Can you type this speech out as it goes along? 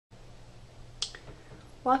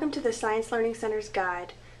Welcome to the Science Learning Center's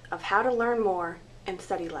guide of how to learn more and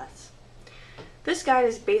study less. This guide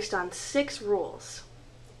is based on 6 rules.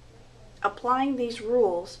 Applying these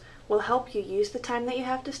rules will help you use the time that you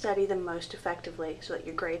have to study the most effectively so that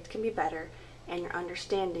your grades can be better and your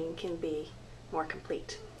understanding can be more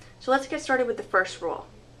complete. So let's get started with the first rule.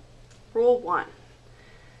 Rule 1.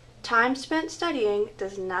 Time spent studying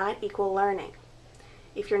does not equal learning.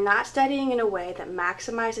 If you're not studying in a way that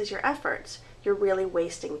maximizes your efforts, you're really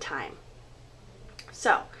wasting time.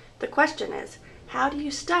 So, the question is, how do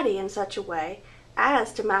you study in such a way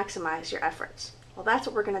as to maximize your efforts? Well, that's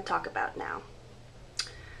what we're going to talk about now.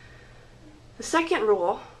 The second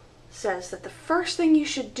rule says that the first thing you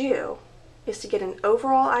should do is to get an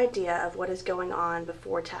overall idea of what is going on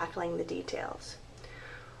before tackling the details.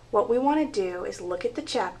 What we want to do is look at the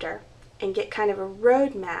chapter and get kind of a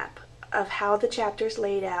roadmap of how the chapter is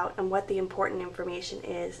laid out and what the important information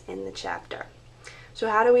is in the chapter. So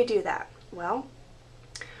how do we do that? Well,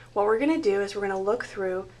 what we're going to do is we're going to look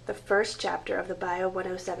through the first chapter of the Bio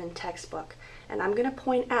 107 textbook, and I'm going to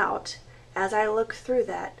point out, as I look through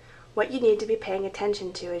that, what you need to be paying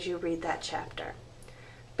attention to as you read that chapter.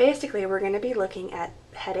 Basically, we're going to be looking at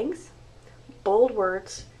headings, bold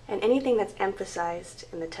words, and anything that's emphasized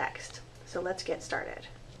in the text. So let's get started.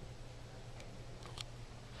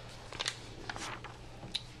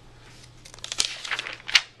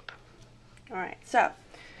 Alright, so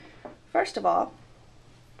first of all,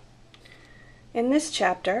 in this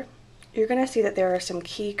chapter, you're going to see that there are some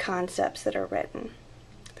key concepts that are written.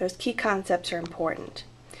 Those key concepts are important.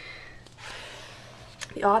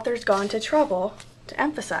 The author's gone to trouble to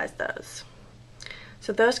emphasize those.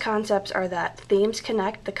 So those concepts are that themes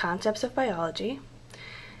connect the concepts of biology,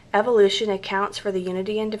 evolution accounts for the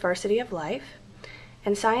unity and diversity of life,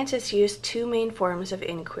 and scientists use 2 main forms of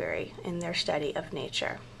inquiry in their study of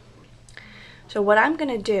nature. So what I'm going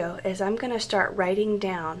to do is I'm going to start writing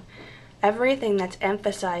down everything that's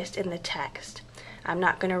emphasized in the text. I'm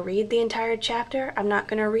not going to read the entire chapter. I'm not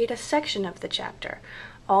going to read a section of the chapter.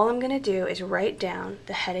 All I'm going to do is write down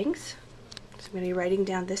the headings. So I'm going to be writing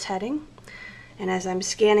down this heading. And as I'm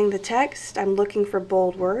scanning the text, I'm looking for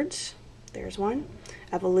bold words. There's one.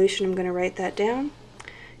 Evolution, I'm going to write that down.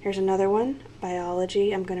 Here's another one.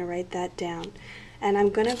 Biology, I'm going to write that down. And I'm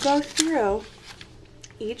going to go through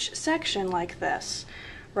each section like this,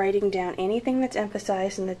 writing down anything that's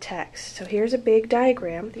emphasized in the text. So here's a big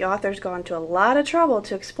diagram. The author's gone to a lot of trouble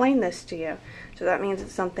to explain this to you, so that means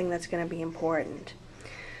it's something that's going to be important.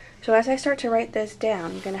 So as I start to write this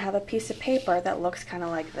down, I'm going to have a piece of paper that looks kind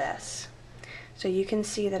of like this. So you can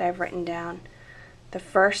see that I've written down the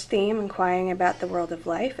first theme, inquiring about the world of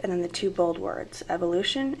life, and then the 2 bold words,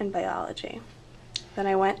 evolution and biology. Then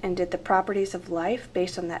I went and did the properties of life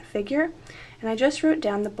based on that figure, and I just wrote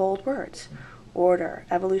down the bold words: order,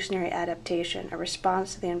 evolutionary adaptation, a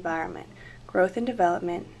response to the environment, growth and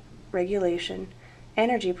development, regulation,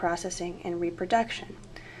 energy processing, and reproduction.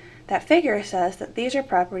 That figure says that these are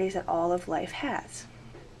properties that all of life has.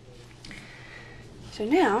 So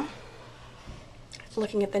now,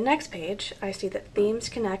 looking at the next page, I see that themes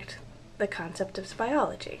connect the concept of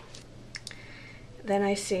biology. Then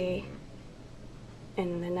I see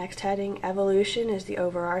in the next heading, evolution is the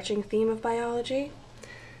overarching theme of biology.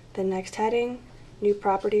 The next heading, new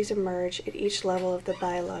properties emerge at each level of the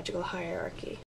biological hierarchy.